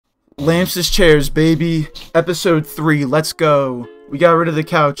Lxmps chairs, baby. Episode 3, let's go. We got rid of the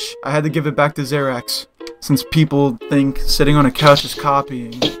couch. I had to give it back to Xerax, since people think sitting on a couch is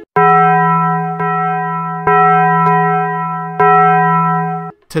copying.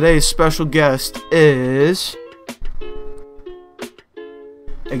 Today's special guest is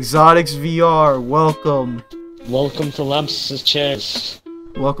Exoticz VR. Welcome. Welcome to Lxmps chairs.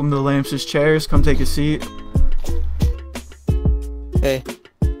 Welcome to Lxmps chairs. Come take a seat. Hey.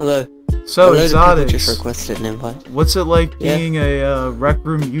 Hello. So, Exoticz, just requested an invite. What's it like being a Rec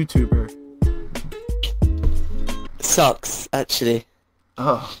Room YouTuber? Sucks, actually.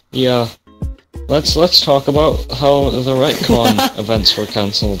 Oh. Yeah. Let's talk about how the RecCon events were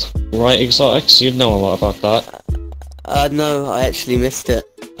cancelled. Right, Exoticz? You'd know a lot about that. No, I actually missed it.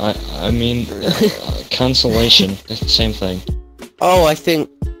 I mean, cancellation. It's the same thing. Oh, I think...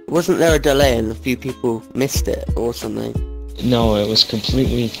 Wasn't there a delay and a few people missed it or something? No, it was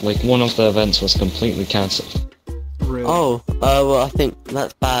completely... Like, one of the events was completely cancelled. Really? Oh, well, I think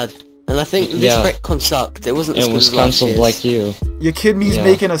that's bad. And I think this RecCon sucked. It wasn't as good as last cancelled year's. like you. Your kid me's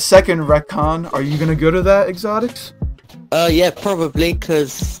making a second RecCon. Are you gonna go to that, Exoticz? Yeah, probably,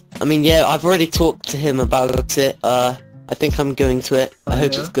 because... I mean, yeah, I've already talked to him about it. I think I'm going to it. I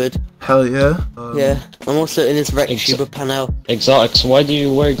hope it's good. Hell yeah. Yeah, I'm also in his RecTuber panel. Exoticz, why do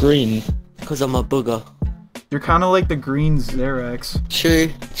you wear green? Because I'm a booger. You're kind of like the green Xerax.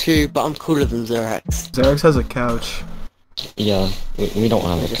 True, but I'm cooler than Xerax. Xerax has a couch. Yeah, we don't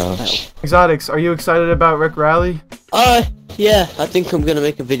have a couch. Exoticz, are you excited about Rec Rally? Yeah, I think I'm gonna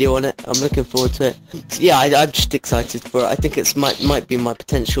make a video on it. I'm looking forward to it. Yeah, I'm just excited for it. I think it's might be my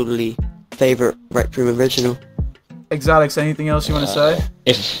potentially favorite Rec Room original. Exoticz, anything else you want to say?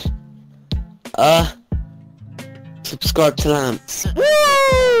 Subscribe to Lxmps.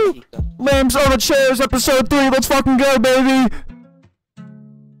 Woo! Lxmps on the chairs, episode 3, let's fucking go, baby!